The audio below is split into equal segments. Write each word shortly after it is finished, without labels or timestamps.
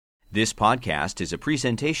This podcast is a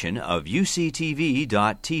presentation of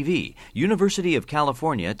UCTV.tv, University of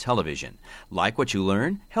California Television. Like what you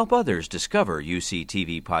learn? Help others discover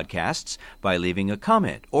UCTV podcasts by leaving a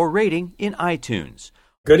comment or rating in iTunes.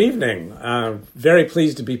 Good evening. Very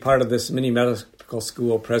pleased to be part of this mini medical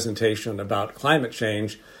school presentation about climate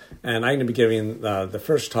change. And I'm going to be giving the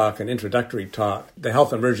first talk, an introductory talk, the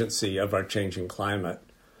health emergency of our changing climate.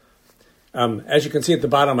 As you can see at the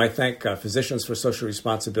bottom, I thank Physicians for Social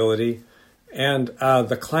Responsibility and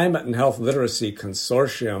the Climate and Health Literacy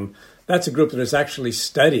Consortium. That's a group that has actually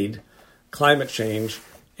studied climate change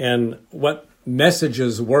and what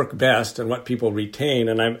messages work best and what people retain.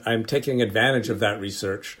 And I'm taking advantage of that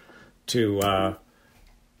research to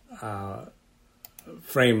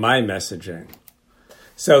frame my messaging.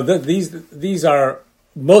 So these are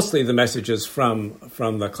mostly the messages from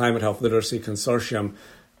the Climate Health Literacy Consortium.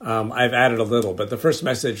 I've added a little, but the first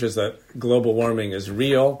message is that global warming is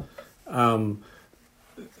real,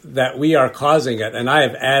 that we are causing it, and I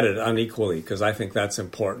have added unequally because I think that's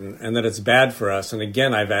important, and that it's bad for us, and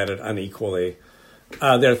again, I've added unequally.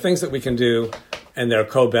 There are things that we can do, and there are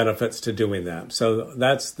co-benefits to doing them. So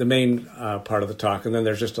that's the main part of the talk, and then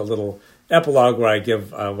there's just a little epilogue where I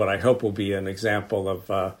give what I hope will be an example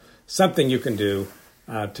of something you can do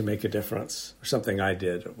to make a difference, or something I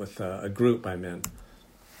did with a group I'm in.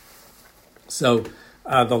 So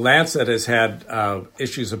the Lancet has had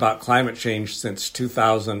issues about climate change since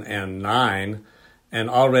 2009, and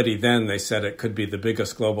already then they said it could be the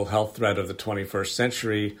biggest global health threat of the 21st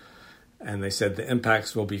century, and they said the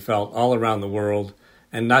impacts will be felt all around the world,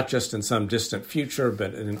 and not just in some distant future,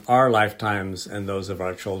 but in our lifetimes and those of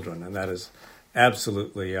our children. And that has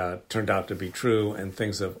absolutely turned out to be true, and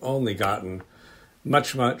things have only gotten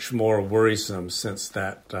much, much more worrisome since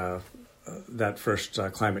that first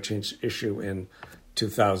climate change issue in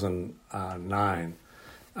 2009.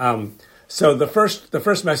 So the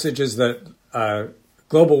first message is that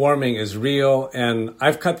global warming is real, and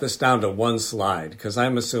I've cut this down to one slide because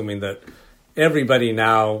I'm assuming that everybody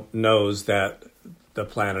now knows that the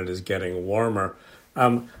planet is getting warmer.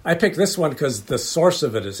 I picked this one because the source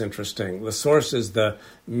of it is interesting. The source is the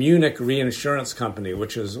Munich Reinsurance Company,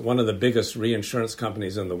 which is one of the biggest reinsurance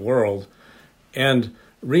companies in the world, and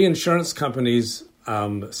reinsurance companies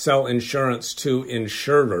sell insurance to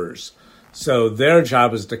insurers. So their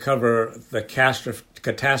job is to cover the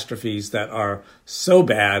catastrophes that are so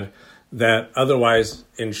bad that otherwise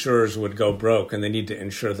insurers would go broke, and they need to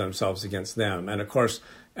insure themselves against them. And of course,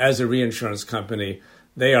 as a reinsurance company,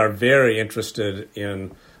 they are very interested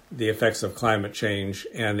in the effects of climate change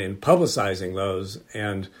and in publicizing those.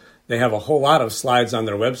 And they have a whole lot of slides on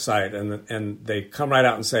their website, and they come right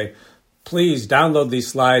out and say, please download these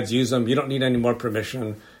slides, use them. You don't need any more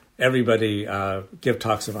permission. Everybody give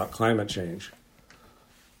talks about climate change.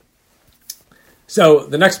 So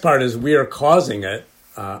the next part is we are causing it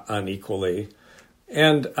unequally.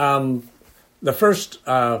 And the first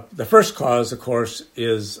cause, of course,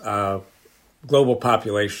 is global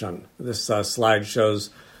population. This slide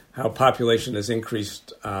shows how population has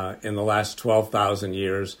increased in the last 12,000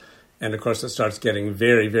 years. And of course, it starts getting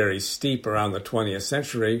very, very steep around the 20th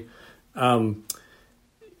century.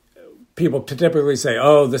 People typically say,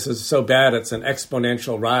 oh, this is so bad, it's an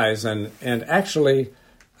exponential rise. And actually,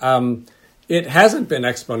 it hasn't been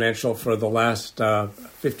exponential for the last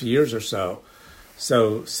 50 years or so.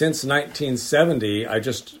 So since 1970, I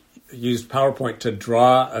just used PowerPoint to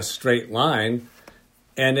draw a straight line,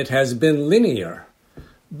 and it has been linear.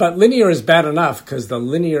 But linear is bad enough because the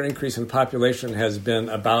linear increase in population has been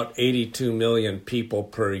about 82 million people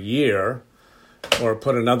per year. Or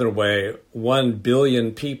put another way, 1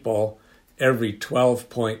 billion people every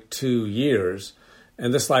 12.2 years.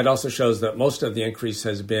 And this slide also shows that most of the increase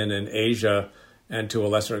has been in Asia and to a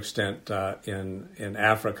lesser extent in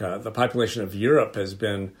Africa. The population of Europe has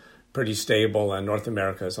been pretty stable, and North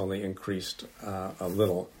America has only increased a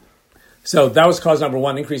little. So that was cause number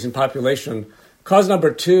one, increase in population. Cause number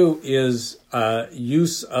two is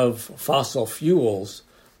use of fossil fuels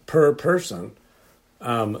per person.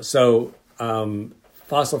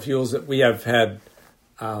 Fossil fuels that we have had,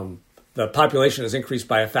 the population has increased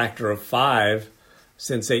by a factor of 5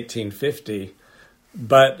 since 1850,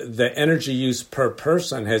 but the energy use per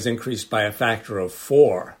person has increased by a factor of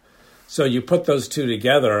 4. So you put those two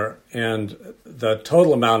together, and the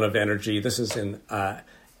total amount of energy, this is in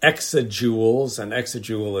exajoules, and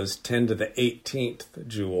exajoule is 10 to the 18th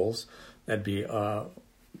joules. That'd be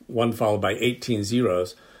 1 followed by 18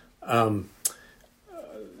 zeros.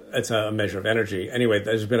 It's a measure of energy. Anyway,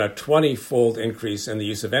 there's been a 20-fold increase in the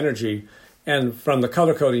use of energy. And from the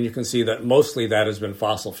color coding, you can see that mostly that has been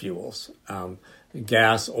fossil fuels.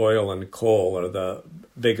 gas, oil, and coal are the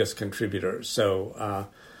biggest contributors. So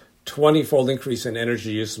 20-fold increase in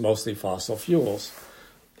energy use, mostly fossil fuels.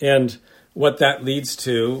 And what that leads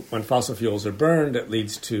to, when fossil fuels are burned, it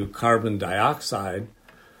leads to carbon dioxide.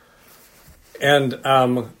 And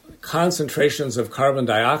concentrations of carbon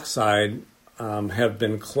dioxide have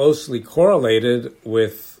been closely correlated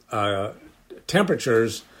with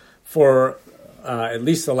temperatures for at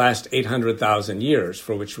least the last 800,000 years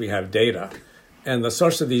for which we have data. And the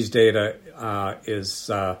source of these data is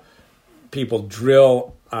people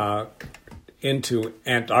drill into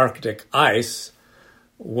Antarctic ice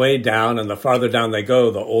way down, and the farther down they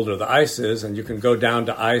go, the older the ice is, and you can go down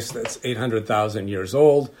to ice that's 800,000 years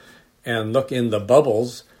old and look in the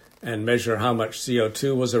bubbles and measure how much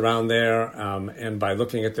CO2 was around there, and by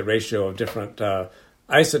looking at the ratio of different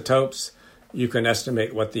isotopes, you can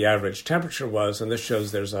estimate what the average temperature was, and this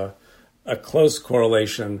shows there's a close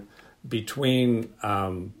correlation between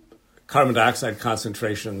carbon dioxide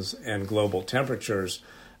concentrations and global temperatures.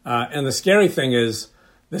 And the scary thing is,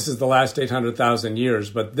 this is the last 800,000 years,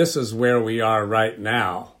 but this is where we are right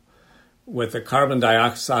now, with a carbon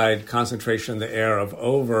dioxide concentration in the air of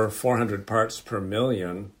over 400 parts per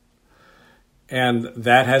million. And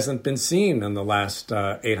that hasn't been seen in the last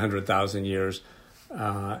 800,000 years.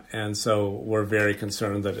 And so we're very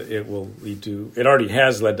concerned that it will lead to, it already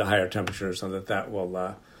has led to higher temperatures, and that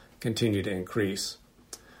will continue to increase.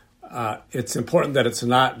 It's important that it's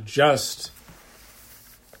not just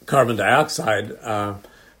carbon dioxide.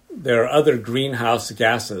 There are other greenhouse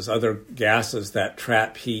gases, other gases that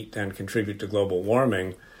trap heat and contribute to global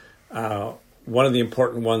warming. One of the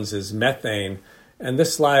important ones is methane. And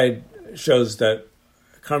this slide shows that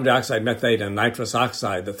carbon dioxide, methane, and nitrous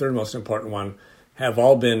oxide, the third most important one, have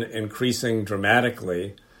all been increasing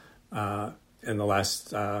dramatically in the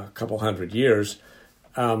last couple hundred years.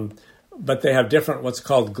 But they have different what's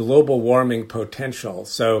called global warming potential.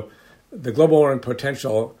 So the global warming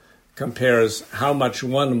potential compares how much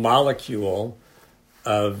one molecule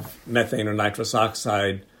of methane or nitrous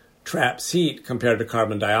oxide traps heat compared to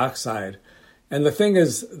carbon dioxide. And the thing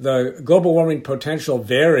is, the global warming potential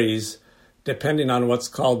varies depending on what's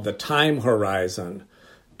called the time horizon,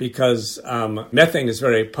 because methane is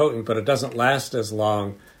very potent, but it doesn't last as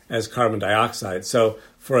long as carbon dioxide. So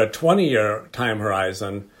for a 20-year time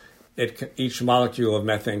horizon, each molecule of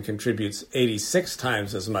methane contributes 86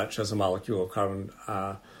 times as much as a molecule of carbon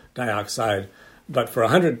dioxide. But for a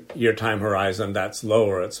 100-year time horizon, that's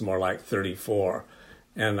lower. It's more like 34.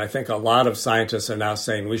 And I think a lot of scientists are now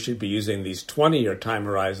saying we should be using these 20-year time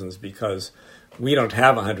horizons because we don't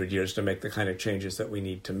have 100 years to make the kind of changes that we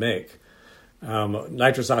need to make.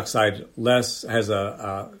 Nitrous oxide lasts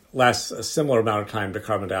a similar amount of time to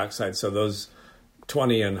carbon dioxide, so those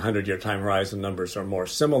 20 and 100-year time horizon numbers are more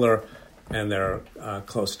similar, and they're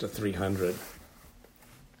close to 300.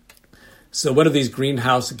 So what do these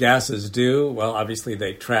greenhouse gases do? Well, obviously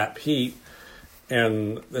they trap heat,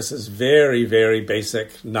 and this is very, very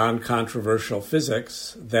basic, non-controversial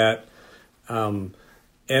physics that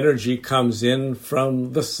energy comes in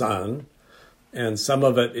from the sun, and some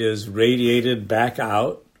of it is radiated back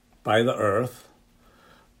out by the Earth.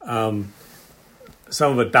 Some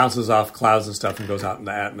of it bounces off clouds and stuff and goes out in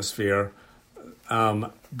the atmosphere.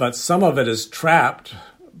 But some of it is trapped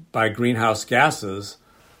by greenhouse gases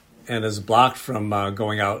and is blocked from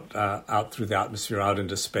going out through the atmosphere, out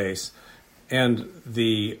into space. And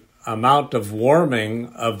the amount of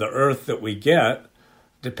warming of the Earth that we get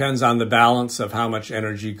depends on the balance of how much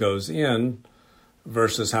energy goes in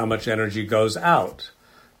versus how much energy goes out.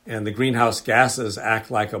 And the greenhouse gases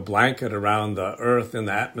act like a blanket around the Earth in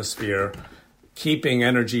the atmosphere, keeping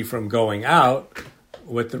energy from going out,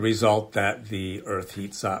 with the result that the Earth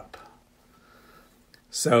heats up.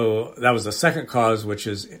 So that was the second cause, which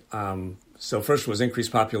is, so first was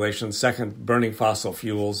increased population, second, burning fossil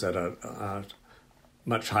fuels at a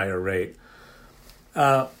much higher rate.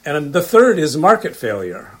 And the third is market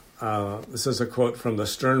failure. This is a quote from the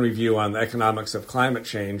Stern Review on the Economics of Climate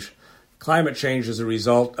Change. Climate change is a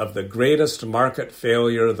result of the greatest market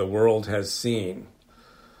failure the world has seen.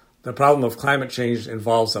 The problem of climate change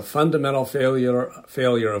involves a fundamental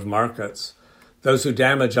failure of markets. Those who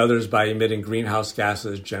damage others by emitting greenhouse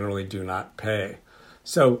gases generally do not pay.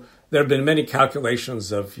 So there have been many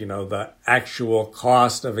calculations of, the actual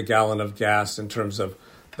cost of a gallon of gas in terms of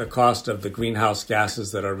the cost of the greenhouse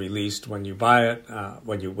gases that are released when you buy it,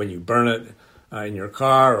 when you burn it in your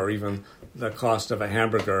car, or even the cost of a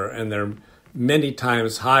hamburger, and they're many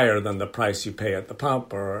times higher than the price you pay at the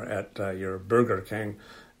pump or at your Burger King,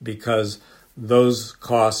 because those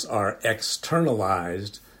costs are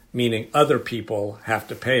externalized, meaning other people have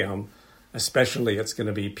to pay them, especially it's going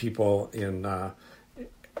to be people in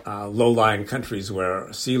low-lying countries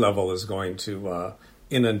where sea level is going to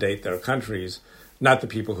inundate their countries, not the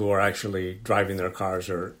people who are actually driving their cars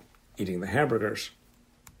or eating the hamburgers.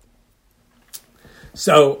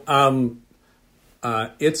 So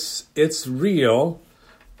it's real.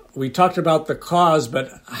 We talked about the cause,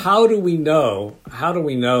 but how do we know? How do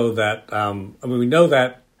we know that? We know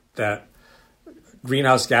that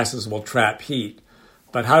greenhouse gases will trap heat,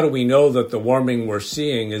 but how do we know that the warming we're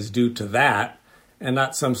seeing is due to that and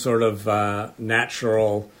not some sort of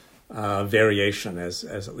natural variation, as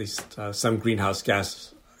at least some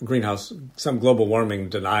some global warming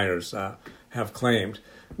deniers have claimed?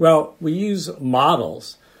 Well, we use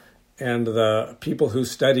models. And the people who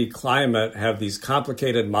study climate have these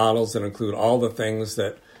complicated models that include all the things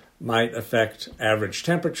that might affect average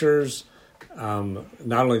temperatures, not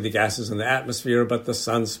only the gases in the atmosphere, but the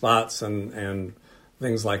sunspots and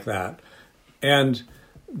things like that. And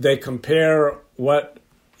they compare what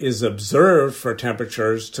is observed for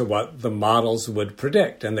temperatures to what the models would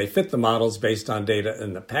predict. And they fit the models based on data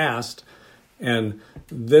in the past. And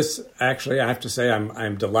this, actually, I have to say,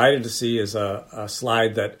 I'm delighted to see is a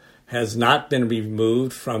slide that has not been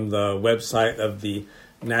removed from the website of the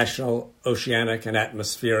National Oceanic and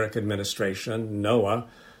Atmospheric Administration, NOAA.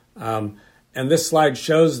 And this slide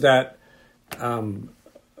shows that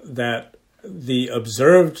that the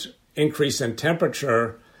observed increase in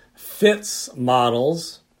temperature fits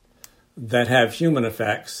models that have human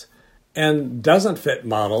effects and doesn't fit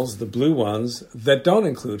models, the blue ones, that don't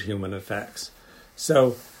include human effects.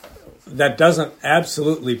 So that doesn't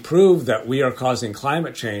absolutely prove that we are causing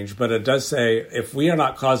climate change, but it does say if we are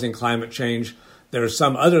not causing climate change, there's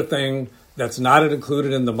some other thing that's not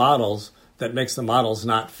included in the models that makes the models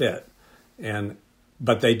not fit.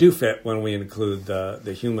 But they do fit when we include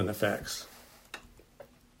the human effects.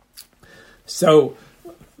 So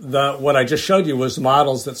what I just showed you was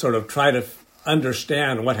models that sort of try to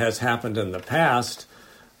understand what has happened in the past.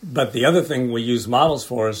 But the other thing we use models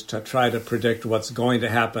for is to try to predict what's going to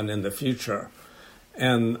happen in the future.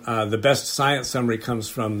 And the best science summary comes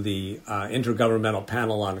from the Intergovernmental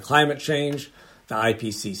Panel on Climate Change, the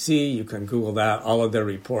IPCC. You can Google that. All of their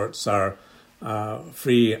reports are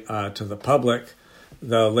free to the public.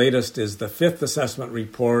 The latest is the fifth assessment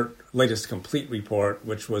report, latest complete report,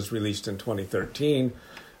 which was released in 2013.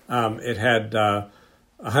 It had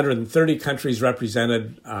 130 countries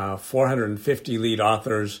represented, 450 lead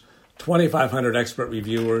authors, 2,500 expert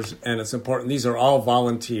reviewers, and it's important, these are all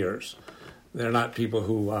volunteers. They're not people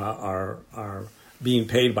who are being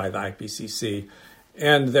paid by the IPCC.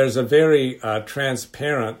 And there's a very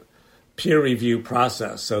transparent peer review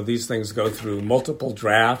process. So these things go through multiple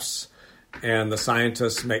drafts, and the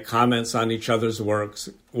scientists make comments on each other's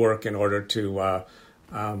work in order to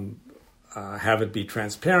have it be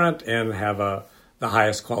transparent and have the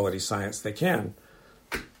highest quality science they can.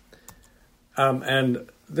 And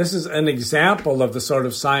this is an example of the sort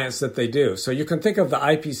of science that they do. So you can think of the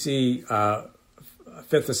IPCC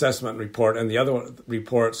Fifth Assessment Report and the other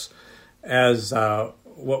reports as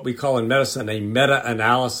what we call in medicine a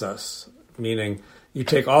meta-analysis, meaning you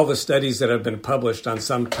take all the studies that have been published on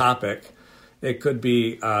some topic. It could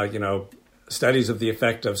be, studies of the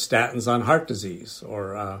effect of statins on heart disease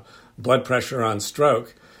or blood pressure on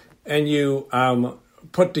stroke. And you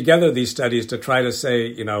put together these studies to try to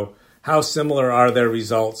say, how similar are their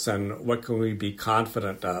results and what can we be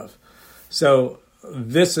confident of? So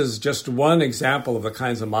this is just one example of the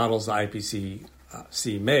kinds of models the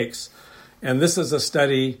IPCC makes. And this is a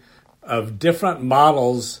study of different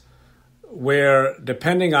models where,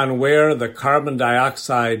 depending on where the carbon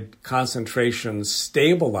dioxide concentration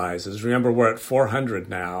stabilizes, remember we're at 400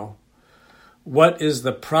 now, what is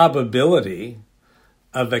the probability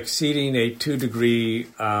of exceeding a 2-degree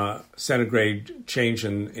centigrade change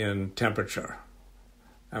in temperature?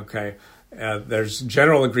 Okay, there's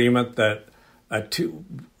general agreement that a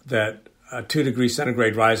 2-degree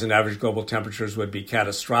centigrade rise in average global temperatures would be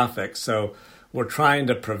catastrophic. So we're trying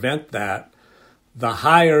to prevent that. The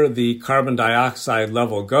higher the carbon dioxide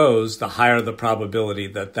level goes, the higher the probability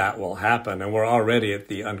that that will happen. And we're already at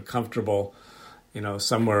the uncomfortable,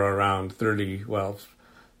 somewhere around 30,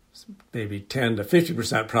 maybe 10 to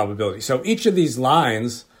 50% probability. So each of these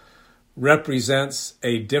lines represents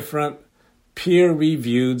a different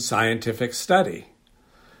peer-reviewed scientific study.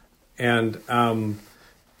 And, and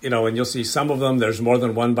you'll see some of them, there's more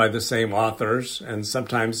than one by the same authors. And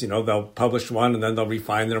sometimes, they'll publish one and then they'll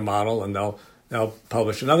refine their model and they'll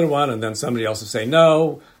publish another one. And then somebody else will say,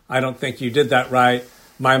 no, I don't think you did that right.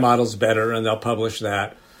 My model's better. And they'll publish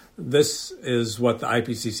that. This is what the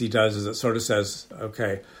IPCC does, is it sort of says,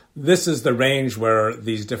 okay, this is the range where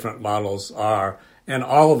these different models are. And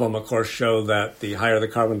all of them, of course, show that the higher the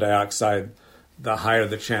carbon dioxide, the higher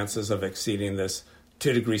the chances of exceeding this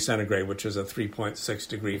 2 degrees centigrade, which is a 3.6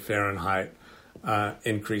 degree Fahrenheit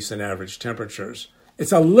increase in average temperatures.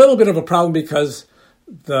 It's a little bit of a problem because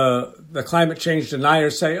the climate change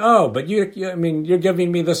deniers say, oh, but you're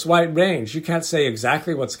giving me this wide range. You can't say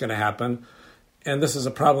exactly what's going to happen. And this is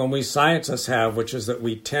a problem we scientists have, which is that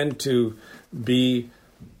we tend to be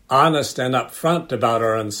honest and upfront about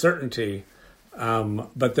our uncertainty.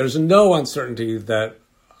 But there's no uncertainty that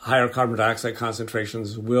higher carbon dioxide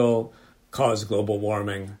concentrations will cause global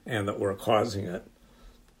warming and that we're causing it.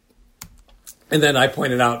 And then I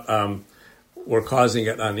pointed out we're causing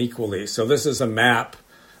it unequally. So this is a map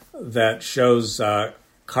that shows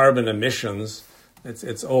carbon emissions.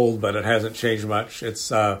 It's old, but it hasn't changed much. It's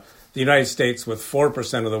the United States, with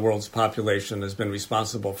 4% of the world's population, has been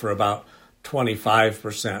responsible for about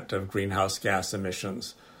 25% of greenhouse gas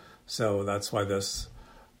emissions. So that's why this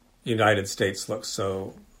United States looks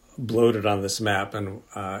so bloated on this map. And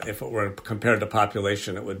if it were compared to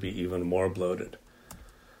population, it would be even more bloated.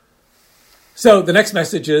 So the next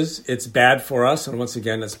message is it's bad for us. And once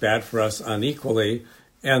again, it's bad for us unequally.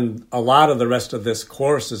 And a lot of the rest of this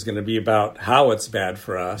course is going to be about how it's bad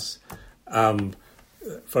for us.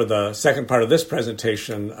 For the second part of this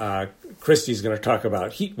presentation, Christy's going to talk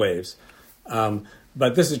about heat waves.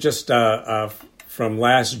 But this is just from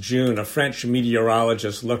last June. A French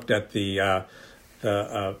meteorologist looked at the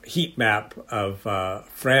heat map of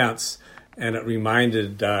France, and it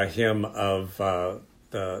reminded him of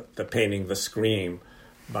the painting The Scream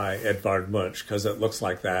by Edvard Munch, because it looks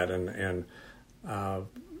like that. And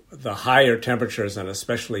the higher temperatures, and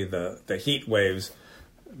especially the heat waves,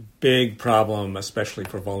 big problem, especially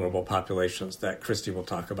for vulnerable populations, that Christy will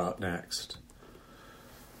talk about next.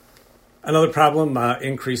 Another problem,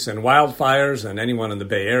 increase in wildfires, and anyone in the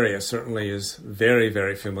Bay Area certainly is very,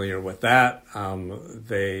 very familiar with that.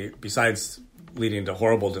 They, besides leading to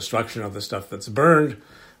horrible destruction of the stuff that's burned,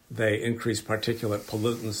 they increase particulate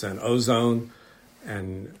pollutants and ozone.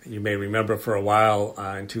 And you may remember for a while,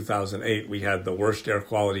 in 2008, we had the worst air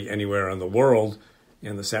quality anywhere in the world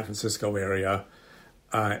in the San Francisco area.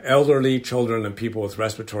 Elderly, children, and people with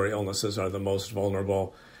respiratory illnesses are the most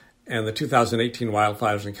vulnerable. And the 2018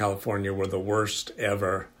 wildfires in California were the worst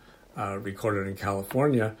ever recorded in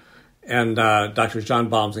California. And Drs. John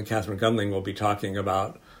Balmes and Catherine Gunling will be talking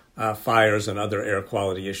about fires and other air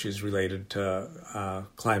quality issues related to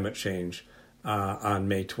climate change on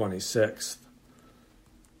May 26th.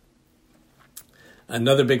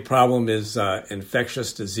 Another big problem is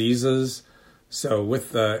infectious diseases. So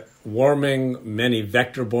with the warming, many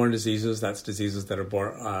vector-borne diseases, that's diseases that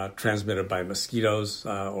are transmitted by mosquitoes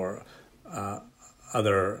or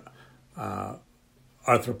other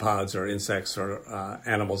arthropods or insects or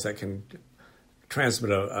animals that can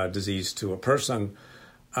transmit a disease to a person.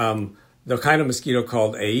 The kind of mosquito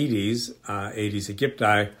called Aedes, Aedes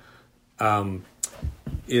aegypti,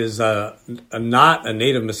 is not a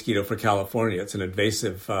native mosquito for California. It's an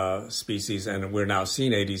invasive species, and we're now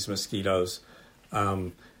seeing Aedes mosquitoes.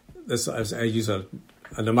 I use a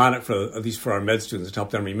mnemonic for, at least for our med students, to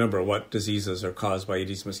help them remember what diseases are caused by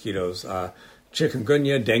Aedes mosquitoes.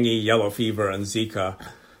 Chikungunya, dengue, yellow fever, and Zika.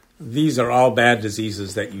 These are all bad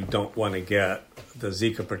diseases that you don't want to get. The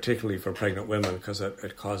Zika particularly for pregnant women, because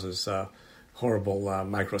it causes horrible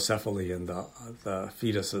microcephaly in the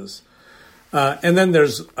fetuses. And then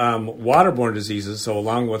there's waterborne diseases. So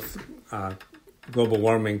along with global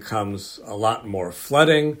warming comes a lot more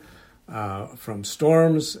flooding from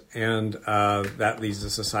storms, and that leads to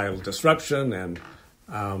societal disruption. And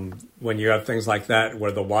when you have things like that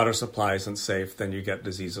where the water supply isn't safe, then you get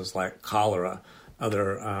diseases like cholera,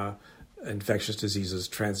 other infectious diseases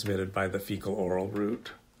transmitted by the fecal-oral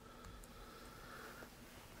route.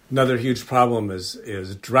 Another huge problem is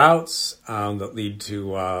droughts that lead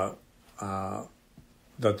to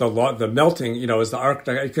the melting. As the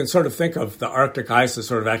Arctic, you can sort of think of the Arctic ice as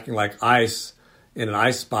sort of acting like ice in an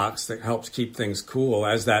ice box that helps keep things cool.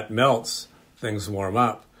 As that melts, things warm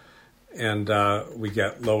up, and we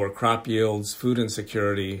get lower crop yields, food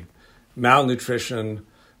insecurity, malnutrition,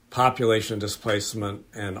 population displacement,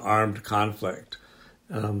 and armed conflict.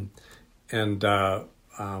 Maybe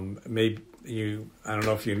I don't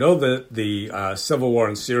know if you know that the civil war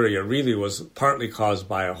in Syria really was partly caused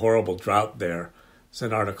by a horrible drought there. It's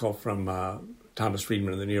an article from Thomas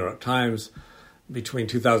Friedman in the New York Times. Between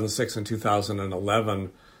 2006 and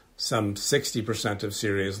 2011, some 60% of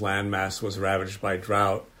Syria's landmass was ravaged by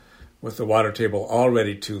drought. With the water table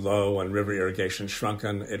already too low and river irrigation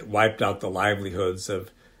shrunken, it wiped out the livelihoods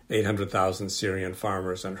of 800,000 Syrian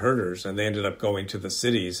farmers and herders, and they ended up going to the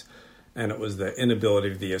cities. And it was the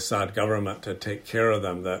inability of the Assad government to take care of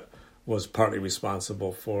them that was partly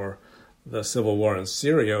responsible for the civil war in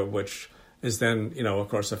Syria, which is then, of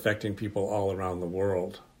course, affecting people all around the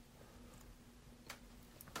world.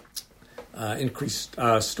 Increased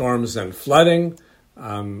storms and flooding.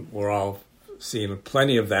 We're all seeing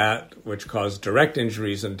plenty of that, which caused direct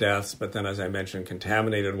injuries and deaths, but then, as I mentioned,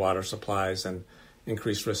 contaminated water supplies and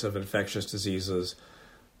increased risk of infectious diseases,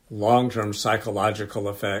 long-term psychological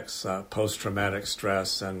effects, post-traumatic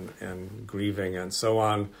stress and grieving and so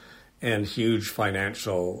on, and huge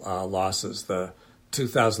financial losses. The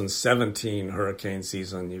 2017 hurricane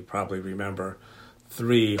season, you probably remember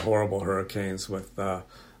 3 horrible hurricanes with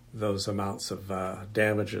those amounts of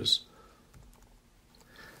damages.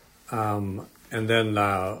 And then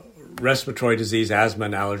respiratory disease, asthma,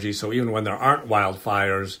 and allergies. So even when there aren't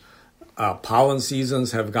wildfires, pollen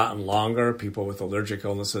seasons have gotten longer. People with allergic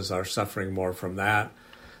illnesses are suffering more from that.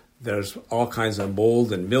 There's all kinds of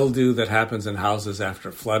mold and mildew that happens in houses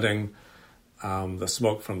after flooding, the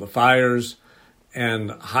smoke from the fires,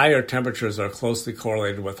 and higher temperatures are closely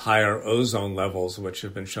correlated with higher ozone levels, which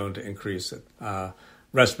have been shown to increase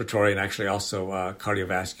respiratory and actually also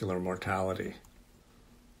cardiovascular mortality.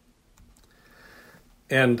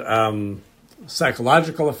 And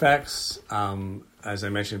psychological effects, as I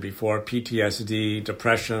mentioned before, PTSD,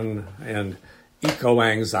 depression, and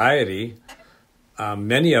eco-anxiety.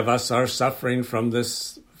 Many of us are suffering from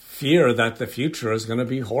this fear that the future is going to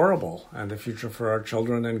be horrible, and the future for our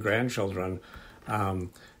children and grandchildren.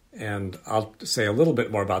 And I'll say a little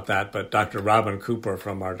bit more about that, but Dr. Robin Cooper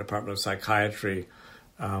from our Department of Psychiatry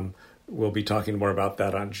will be talking more about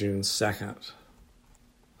that on June 2nd.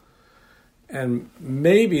 And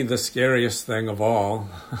maybe the scariest thing of all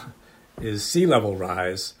is sea level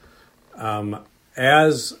rise. With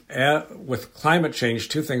climate change,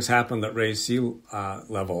 2 things happen that raise sea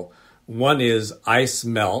level. One is ice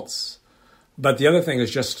melts, but the other thing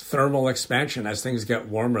is just thermal expansion. As things get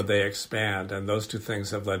warmer, they expand, and those 2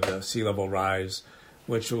 things have led to sea level rise,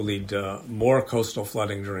 which will lead to more coastal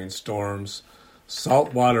flooding during storms,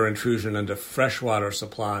 saltwater intrusion into freshwater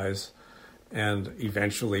supplies, and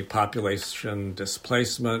eventually population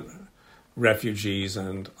displacement, refugees,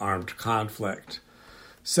 and armed conflict.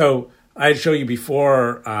 So I showed you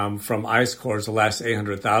before from ice cores the last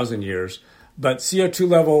 800,000 years, but CO2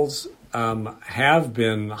 levels have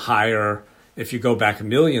been higher if you go back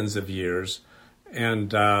millions of years.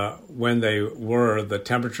 And when they were, the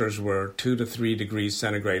temperatures were 2 to 3 degrees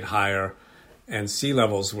centigrade higher, and sea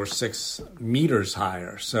levels were 6 meters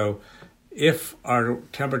higher. So if our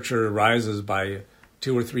temperature rises by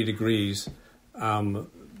 2 or 3 degrees, the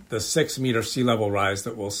 6-meter sea level rise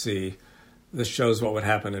that we'll see, this shows what would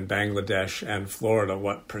happen in Bangladesh and Florida,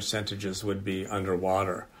 what percentages would be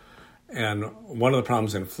underwater. And one of the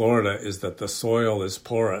problems in Florida is that the soil is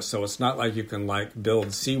porous, so it's not like you can build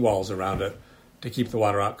seawalls around it to keep the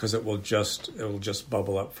water out, because it will just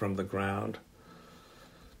bubble up from the ground.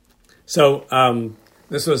 So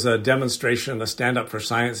this was a demonstration, a Stand Up for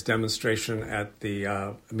Science demonstration at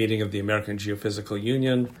the meeting of the American Geophysical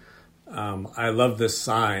Union. I love this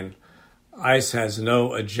sign. Ice has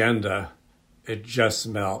no agenda, it just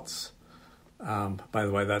melts. By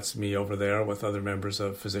the way, that's me over there with other members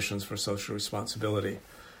of Physicians for Social Responsibility.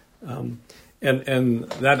 And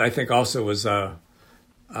that, I think, also was a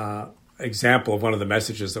example of one of the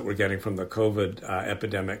messages that we're getting from the COVID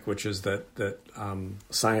epidemic, which is that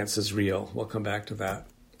science is real. We'll come back to that.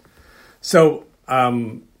 So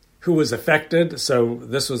who was affected? So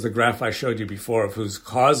this was the graph I showed you before of who's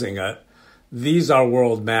causing it. These are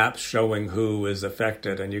world maps showing who is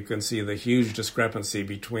affected, and you can see the huge discrepancy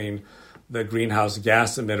between the greenhouse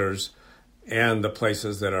gas emitters and the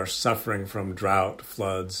places that are suffering from drought,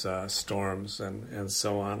 floods, storms, and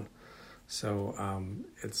so on. So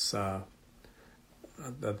it's the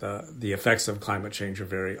effects of climate change are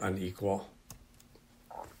very unequal.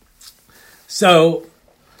 So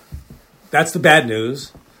that's the bad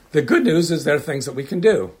news. The good news is there are things that we can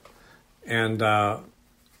do. And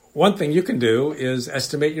one thing you can do is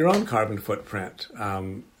estimate your own carbon footprint.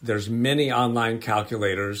 There's many online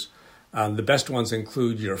calculators. The best ones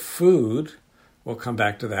include your food. We'll come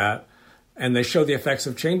back to that. And they show the effects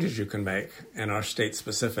of changes you can make and are state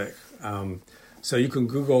specific. So you can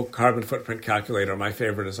Google carbon footprint calculator. My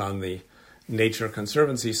favorite is on the Nature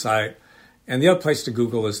Conservancy site. And the other place to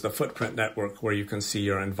Google is the Footprint Network, where you can see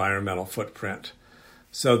your environmental footprint.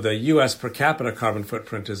 So the U.S. per capita carbon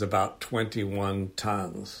footprint is about 21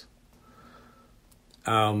 tons.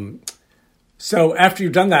 So after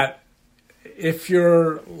you've done that, if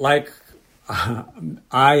you're like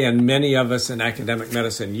I and many of us in academic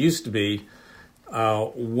medicine used to be,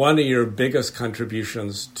 one of your biggest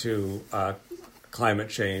contributions to climate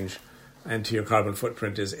change and to your carbon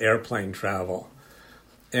footprint is airplane travel.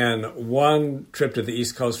 And one trip to the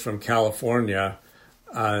East Coast from California,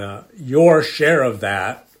 your share of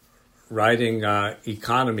that, riding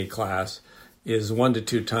economy class, is 1 to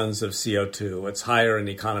 2 tons of CO2. It's higher in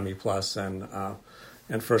economy plus and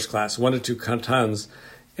first class, 1 to 2 tons.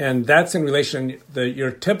 And that's in relation to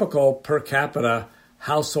your typical per capita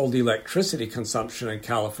household electricity consumption in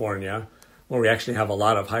California, where we actually have a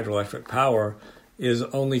lot of hydroelectric power, is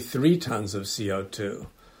only 3 tons of CO2.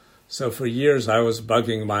 So for years I was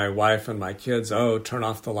bugging my wife and my kids, turn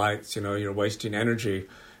off the lights, you're wasting energy.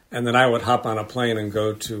 And then I would hop on a plane and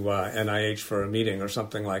go to NIH for a meeting or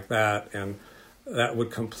something like that. And that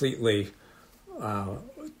would completely,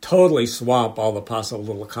 totally swamp all the possible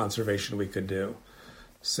little conservation we could do.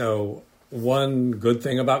 So one good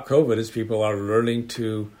thing about COVID is people are learning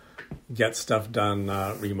to get stuff done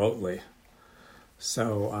remotely.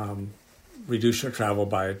 So reduce your travel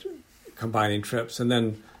by combining trips, and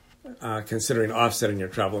then considering offsetting your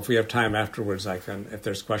travel. If we have time afterwards, if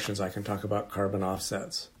there's questions, I can talk about carbon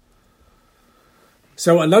offsets.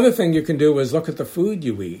 So another thing you can do is look at the food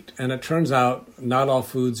you eat. And it turns out not all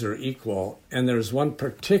foods are equal. And there's one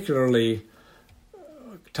particularly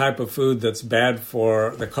type of food that's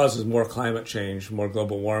that causes more climate change, more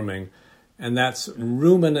global warming. And that's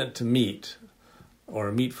ruminant meat,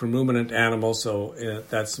 or meat from ruminant animals. So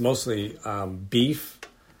that's mostly beef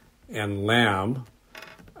and lamb.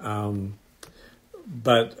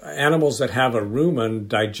 But animals that have a rumen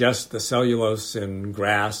digest the cellulose in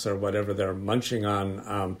grass or whatever they're munching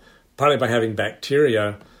on, partly by having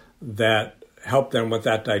bacteria that help them with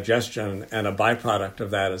that digestion, and a byproduct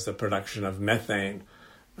of that is the production of methane.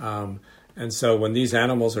 And so when these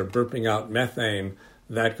animals are burping out methane,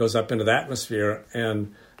 that goes up into the atmosphere,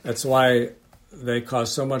 and that's why they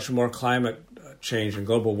cause so much more climate change and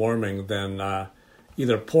global warming than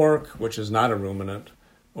either pork, which is not a ruminant,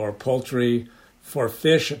 or poultry. For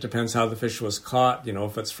fish, it depends how the fish was caught.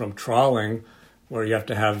 If it's from trawling, where you have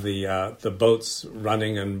to have the boats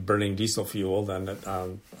running and burning diesel fuel, then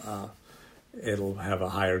it'll have a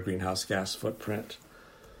higher greenhouse gas footprint.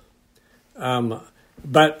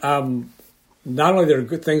 But not only there are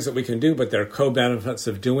good things that we can do, but there are co-benefits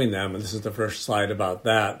of doing them. And this is the first slide about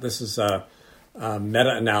that. This is a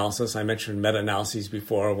meta-analysis. I mentioned meta-analyses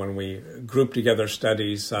before, when we group together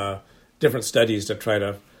studies, different studies, to try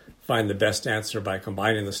to find the best answer by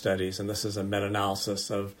combining the studies. And this is a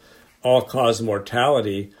meta-analysis of all-cause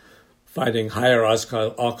mortality, finding higher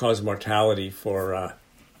all-cause mortality for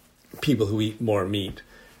people who eat more meat.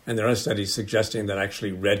 And there are studies suggesting that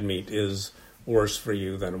actually red meat is worse for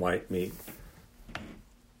you than white meat.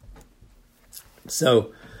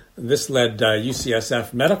 So this led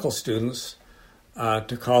UCSF medical students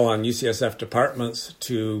to call on UCSF departments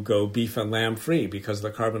to go beef and lamb free because of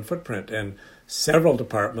the carbon footprint. And several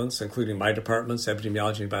departments, including my departments,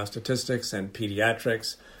 epidemiology and biostatistics, and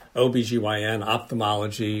pediatrics, OBGYN,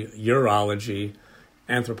 ophthalmology, urology,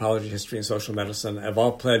 anthropology, history, and social medicine, have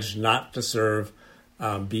all pledged not to serve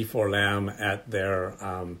beef or lamb at their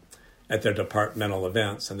departmental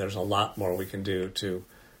events. And there's a lot more we can do to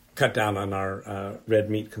cut down on our red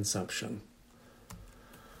meat consumption.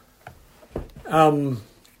 And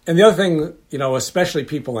the other thing, especially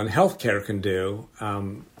people in healthcare can do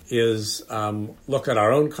is look at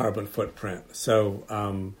our own carbon footprint.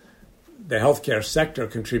 So the healthcare sector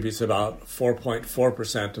contributes about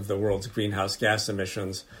 4.4% of the world's greenhouse gas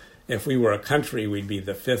emissions. If we were a country, we'd be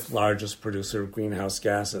the 5th largest producer of greenhouse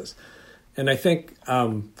gases. And I think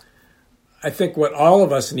what all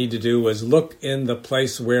of us need to do is look in the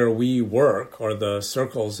place where we work, or the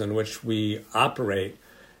circles in which we operate,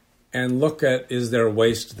 and look at, is there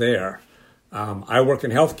waste there? I work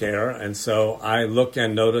in healthcare, and so I look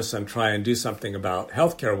and notice and try and do something about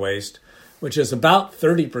healthcare waste, which is about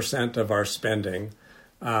 30% of our spending.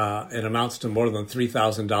 It amounts to more than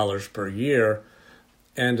 $3,000 per year.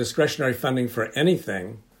 And discretionary funding for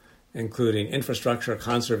anything, including infrastructure,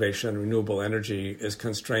 conservation, renewable energy, is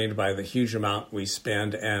constrained by the huge amount we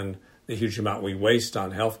spend and the huge amount we waste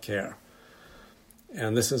on healthcare.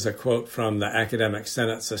 And this is a quote from the Academic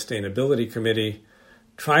Senate Sustainability Committee: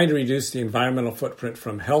 trying to reduce the environmental footprint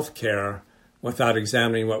from healthcare without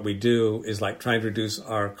examining what we do is like trying to reduce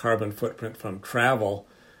our carbon footprint from travel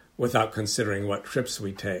without considering what trips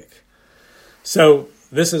we take. So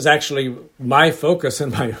this is actually my focus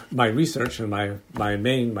in my research and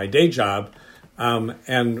my day job.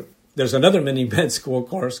 And there's another mini med school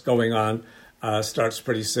course going on, starts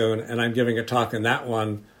pretty soon, and I'm giving a talk in that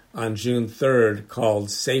one on June 3rd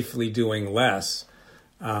called Safely Doing Less,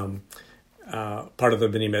 part of the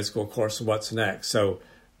mini med school course, What's Next? So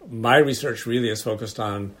my research really is focused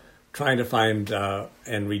on trying to find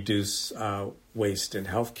and reduce waste in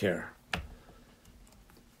healthcare.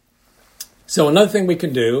 So another thing we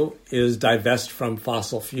can do is divest from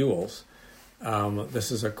fossil fuels.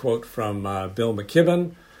 This is a quote from Bill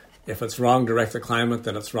McKibben. If it's wrong to wreck the climate,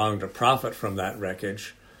 then it's wrong to profit from that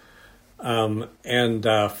wreckage. Fossil-free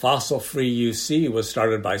UC was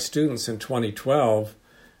started by students in 2012.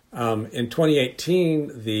 In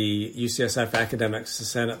 2018, the UCSF Academic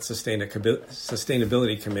Senate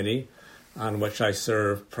Sustainability Committee, on which I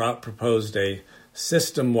serve, proposed a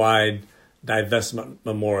system-wide divestment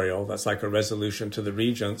memorial. That's like a resolution to the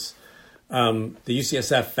regents. The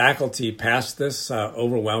UCSF faculty passed this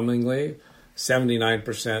overwhelmingly,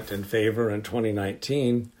 79% in favor in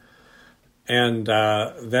 2019. And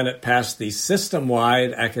then it passed the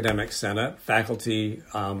system-wide academic senate, faculty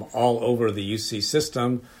all over the UC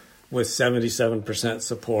system with 77%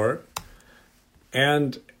 support.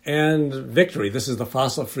 And victory. This is the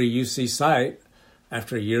fossil-free UC site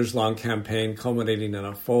after a years-long campaign culminating in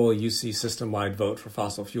a full UC system-wide vote for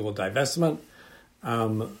fossil fuel divestment.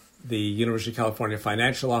 The University of California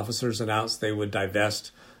financial officers announced they would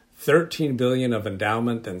divest $13 billion of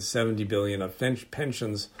endowment and $70 billion of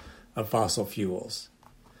pensions of fossil fuels.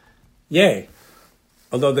 Yay.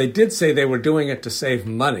 Although they did say they were doing it to save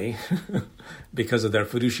money because of their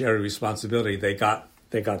fiduciary responsibility, they got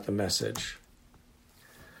the message.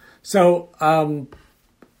 So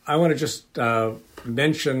I want to just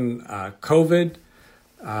mention COVID.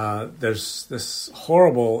 There's this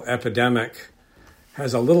horrible epidemic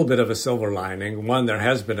has a little bit of a silver lining. One, there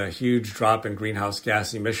has been a huge drop in greenhouse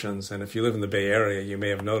gas emissions, and if you live in the Bay Area, you may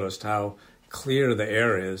have noticed how clear the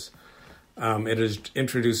air is. It has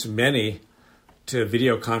introduced many to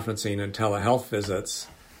video conferencing and telehealth visits.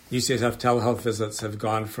 UCSF telehealth visits have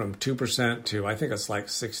gone from 2% to, I think it's like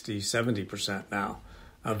 60, 70% now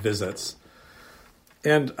of visits.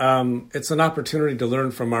 And it's an opportunity to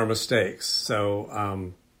learn from our mistakes.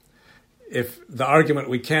 So if the argument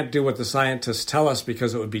we can't do what the scientists tell us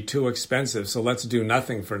because it would be too expensive, so let's do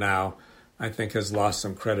nothing for now, I think has lost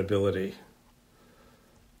some credibility.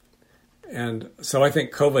 And so I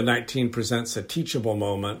think COVID-19 presents a teachable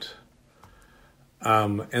moment.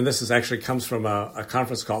 And this actually comes from a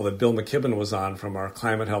conference call that Bill McKibben was on from our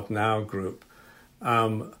Climate Health Now group.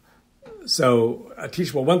 So a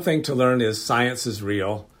teachable one thing to learn is science is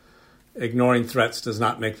real. Ignoring threats does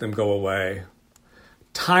not make them go away.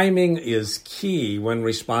 Timing is key when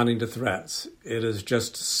responding to threats. It is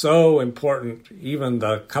just so important, even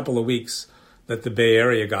the couple of weeks that the Bay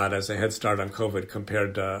Area got as a head start on COVID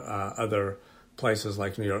compared to other places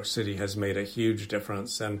like New York City has made a huge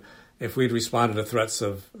difference. And if we'd responded to threats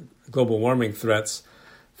of global warming threats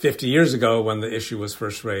 50 years ago when the issue was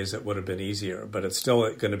first raised, it would have been easier. But it's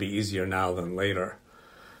still going to be easier now than later.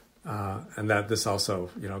 And that this also,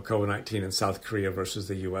 COVID-19 in South Korea versus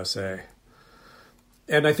the USA.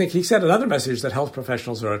 And I think he said another message that health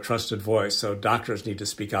professionals are a trusted voice. So doctors need to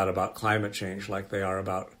speak out about climate change like they are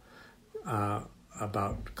about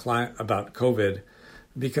COVID,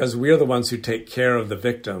 because we're the ones who take care of the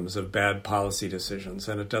victims of bad policy decisions,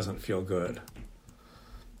 and it doesn't feel good.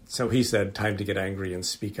 So he said, time to get angry and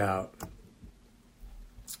speak out.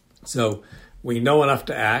 So we know enough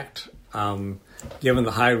to act. Given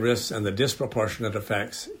the high risks and the disproportionate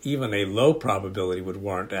effects, even a low probability would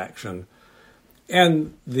warrant action.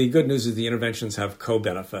 And the good news is the interventions have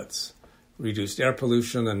co-benefits: reduced air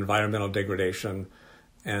pollution, environmental degradation,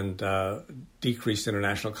 and decreased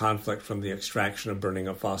international conflict from the extraction and burning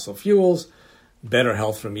of fossil fuels, better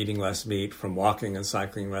health from eating less meat, from walking and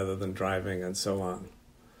cycling rather than driving, and so on.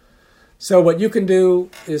 So what you can do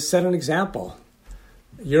is set an example.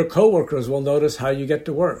 Your coworkers will notice how you get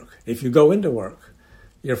to work if you go into work.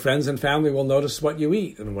 Your friends and family will notice what you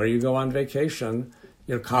eat and where you go on vacation.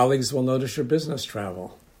 Your colleagues will notice your business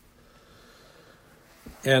travel.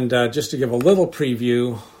 And just to give a little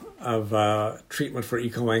preview of treatment for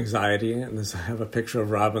eco-anxiety, and I have a picture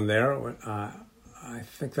of Robin there. I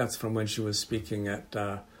think that's from when she was speaking at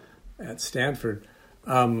Stanford.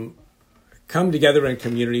 Come together in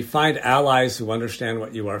community, find allies who understand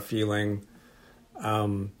what you are feeling.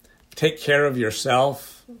 Take care of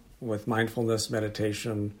yourself with mindfulness,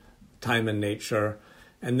 meditation, time in nature,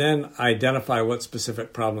 and then identify what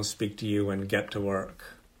specific problems speak to you and get to work.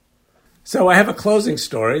 So I have a closing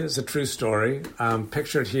story. It's a true story.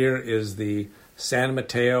 Pictured here is the San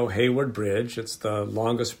Mateo Hayward Bridge. It's the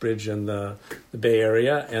longest bridge in the Bay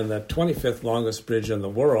Area and the 25th longest bridge in the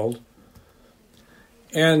world.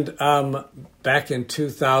 And back in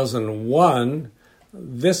 2001,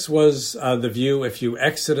 this was the view if you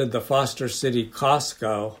exited the Foster City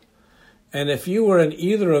Costco. And if you were in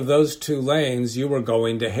either of those two lanes, you were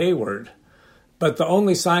going to Hayward. But the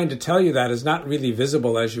only sign to tell you that is not really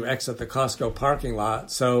visible as you exit the Costco parking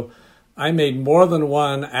lot. So I made more than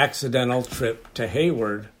one accidental trip to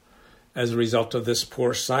Hayward as a result of this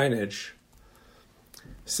poor signage.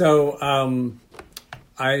 So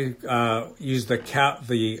I used the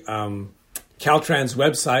Caltrans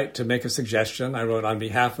website to make a suggestion. I wrote on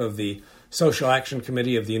behalf of the Social Action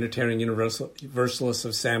Committee of the Unitarian Universalists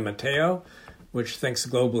of San Mateo, which thinks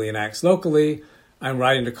globally and acts locally. I'm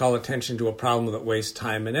writing to call attention to a problem that wastes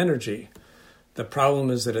time and energy. The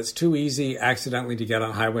problem is that it's too easy accidentally to get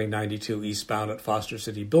on Highway 92 eastbound at Foster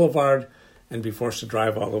City Boulevard and be forced to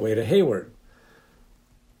drive all the way to Hayward.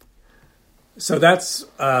 So that's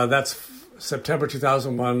September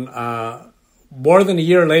 2001. More than a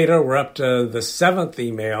year later, we're up to the seventh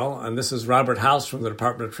email, and this is Robert House from the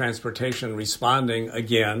Department of Transportation responding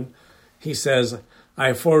again. He says, I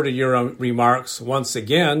have forwarded your remarks once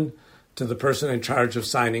again to the person in charge of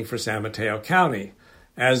signing for San Mateo County.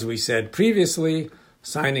 As we said previously,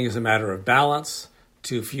 signing is a matter of balance.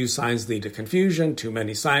 Too few signs lead to confusion. Too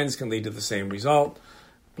many signs can lead to the same result.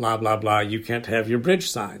 Blah, blah, blah. You can't have your bridge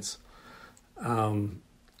signs.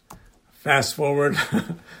 Fast forward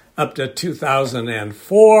up to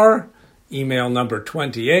 2004, email number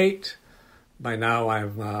 28. By now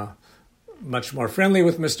I'm much more friendly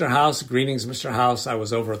with Mr. House. Greetings, Mr. House. I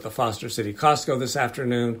was over at the Foster City Costco this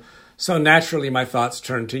afternoon, so naturally my thoughts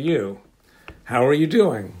turned to you. How are you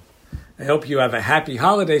doing? I hope you have a happy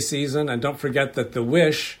holiday season, and don't forget that the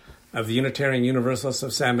wish of the Unitarian Universalists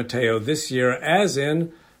of San Mateo this year, as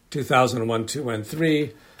in 2001, 2, and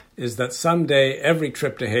 3, is that someday every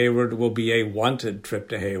trip to Hayward will be a wanted trip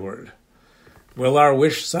to Hayward. Will our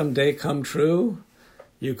wish someday come true?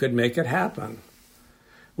 You could make it happen.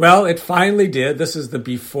 Well, it finally did. This is the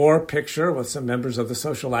before picture with some members of the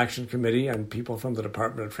Social Action Committee and people from the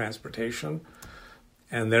Department of Transportation.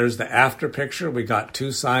 And there's the after picture. We got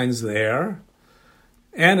two signs there.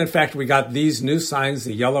 And in fact, we got these new signs.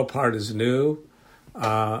 The yellow part is new.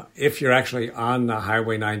 If you're actually on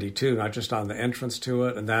Highway 92, not just on the entrance to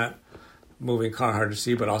it, and that moving car hard to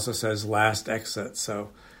see, but also says last exit. So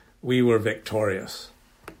we were victorious.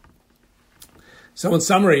 So in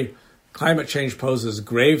summary, climate change poses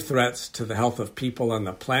grave threats to the health of people and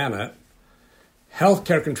the planet.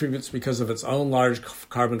 Healthcare contributes because of its own large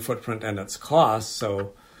carbon footprint and its costs,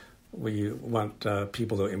 so we want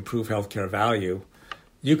people to improve healthcare value.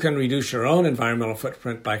 You can reduce your own environmental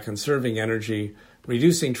footprint by conserving energy,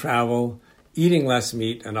 reducing travel, eating less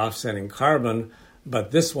meat, and offsetting carbon,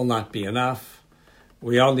 but this will not be enough.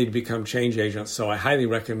 We all need to become change agents, so I highly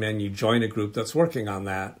recommend you join a group that's working on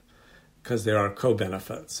that, because there are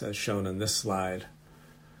co-benefits, as shown in this slide.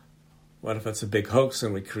 What if it's a big hoax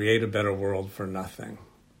and we create a better world for nothing?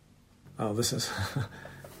 Oh, this is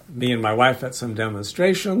me and my wife at some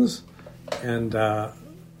demonstrations, and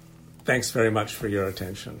thanks very much for your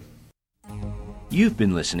attention. You've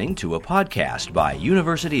been listening to a podcast by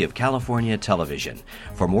University of California Television.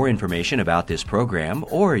 For more information about this program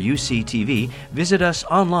or UCTV, visit us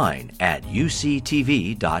online at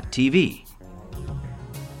uctv.tv.